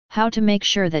How to make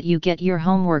sure that you get your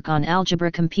homework on algebra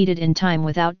completed in time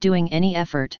without doing any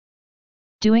effort.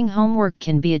 Doing homework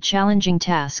can be a challenging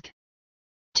task.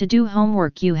 To do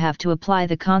homework you have to apply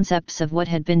the concepts of what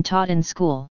had been taught in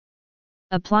school.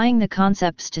 Applying the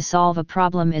concepts to solve a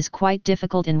problem is quite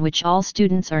difficult, in which all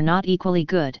students are not equally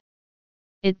good.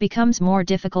 It becomes more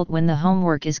difficult when the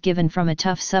homework is given from a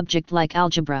tough subject like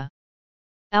algebra.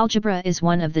 Algebra is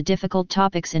one of the difficult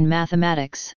topics in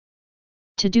mathematics.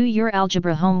 To do your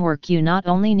algebra homework you not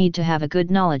only need to have a good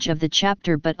knowledge of the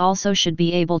chapter but also should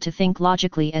be able to think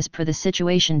logically as per the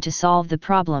situation to solve the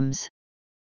problems.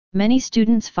 Many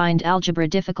students find algebra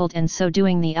difficult, and so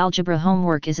doing the algebra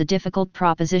homework is a difficult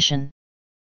proposition.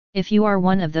 If you are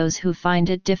one of those who find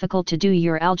it difficult to do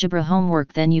your algebra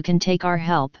homework, then you can take our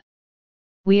help.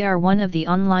 We are one of the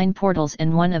online portals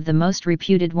and one of the most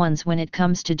reputed ones when it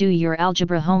comes to do your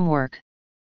algebra homework.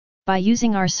 By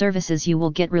using our services you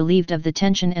will get relieved of the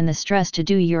tension and the stress to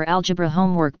do your algebra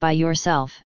homework by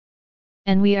yourself.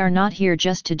 And we are not here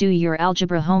just to do your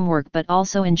algebra homework but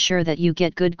also ensure that you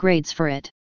get good grades for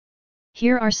it.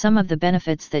 Here are some of the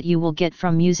benefits that you will get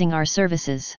from using our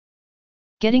services.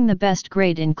 Getting the best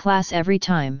grade in class every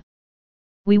time.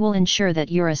 We will ensure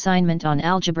that your assignment on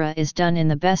algebra is done in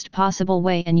the best possible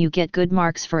way and you get good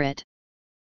marks for it.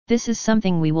 This is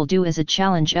something we will do as a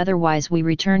challenge, otherwise we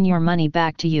return your money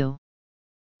back to you.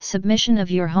 Submission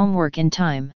of your homework in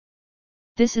time.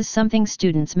 This is something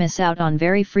students miss out on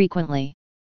very frequently.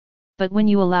 But when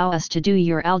you allow us to do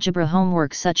your algebra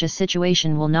homework, such a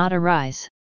situation will not arise.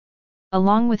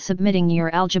 Along with submitting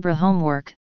your algebra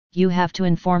homework, you have to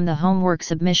inform the homework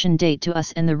submission date to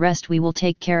us, and the rest we will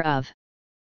take care of.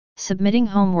 Submitting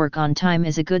homework on time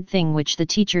is a good thing which the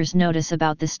teachers notice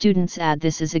about the students.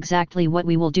 This is exactly what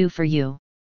we will do for you.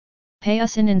 Pay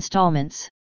us in installments.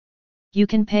 You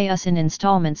can pay us in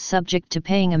installments subject to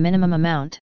paying a minimum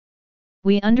amount.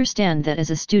 We understand that as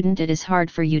a student it is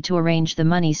hard for you to arrange the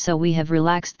money, so we have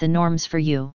relaxed the norms for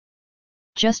you.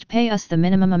 Just pay us the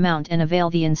minimum amount and avail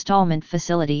the installment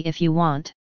facility if you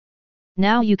want.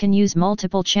 Now you can use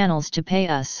multiple channels to pay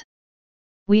us.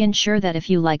 We ensure that if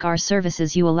you like our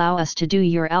services you allow us to do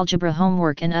your algebra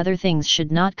homework, and other things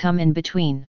should not come in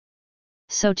between.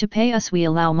 So to pay us we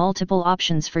allow multiple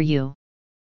options for you.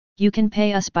 You can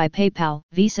pay us by PayPal,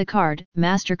 Visa card,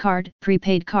 MasterCard,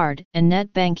 prepaid card, and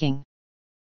net banking.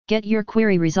 Get your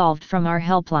query resolved from our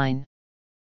helpline.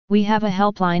 We have a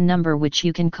helpline number which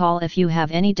you can call if you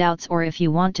have any doubts or if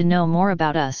you want to know more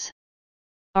about us.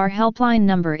 Our helpline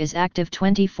number is active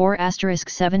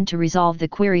 24*7 to resolve the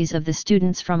queries of the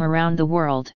students from around the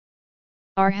world.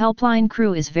 Our helpline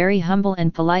crew is very humble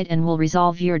and polite and will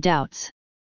resolve your doubts.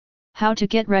 How to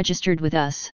get registered with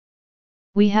us?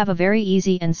 We have a very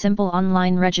easy and simple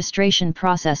online registration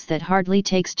process that hardly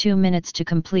takes 2 minutes to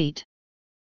complete.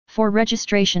 For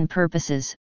registration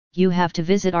purposes, you have to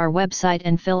visit our website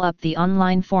and fill up the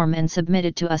online form and submit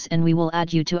it to us, and we will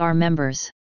add you to our members.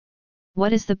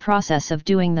 What is the process of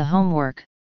doing the homework?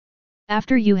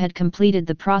 After you had completed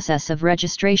the process of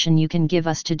registration, you can give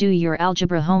us to do your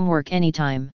algebra homework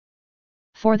anytime.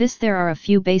 For this there are a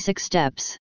few basic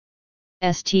steps.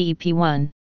 Step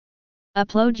 1.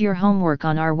 Upload your homework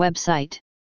on our website.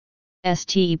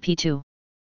 Step 2.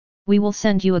 We will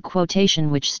send you a quotation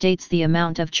which states the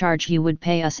amount of charge you would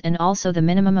pay us and also the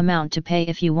minimum amount to pay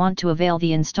if you want to avail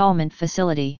the installment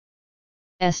facility.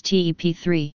 Step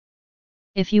 3.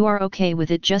 If you are okay with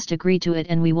it, just agree to it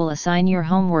and we will assign your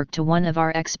homework to one of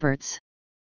our experts.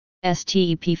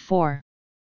 Step 4.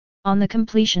 On the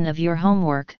completion of your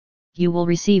homework, you will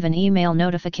receive an email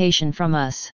notification from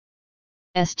us.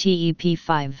 Step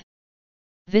 5.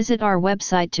 Visit our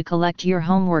website to collect your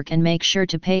homework and make sure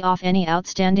to pay off any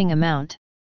outstanding amount.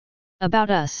 About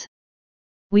us.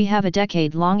 We have a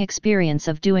decade-long experience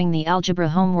of doing the algebra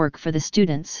homework for the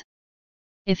students.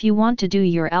 If you want to do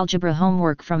your algebra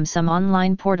homework from some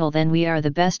online portal, then we are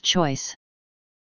the best choice.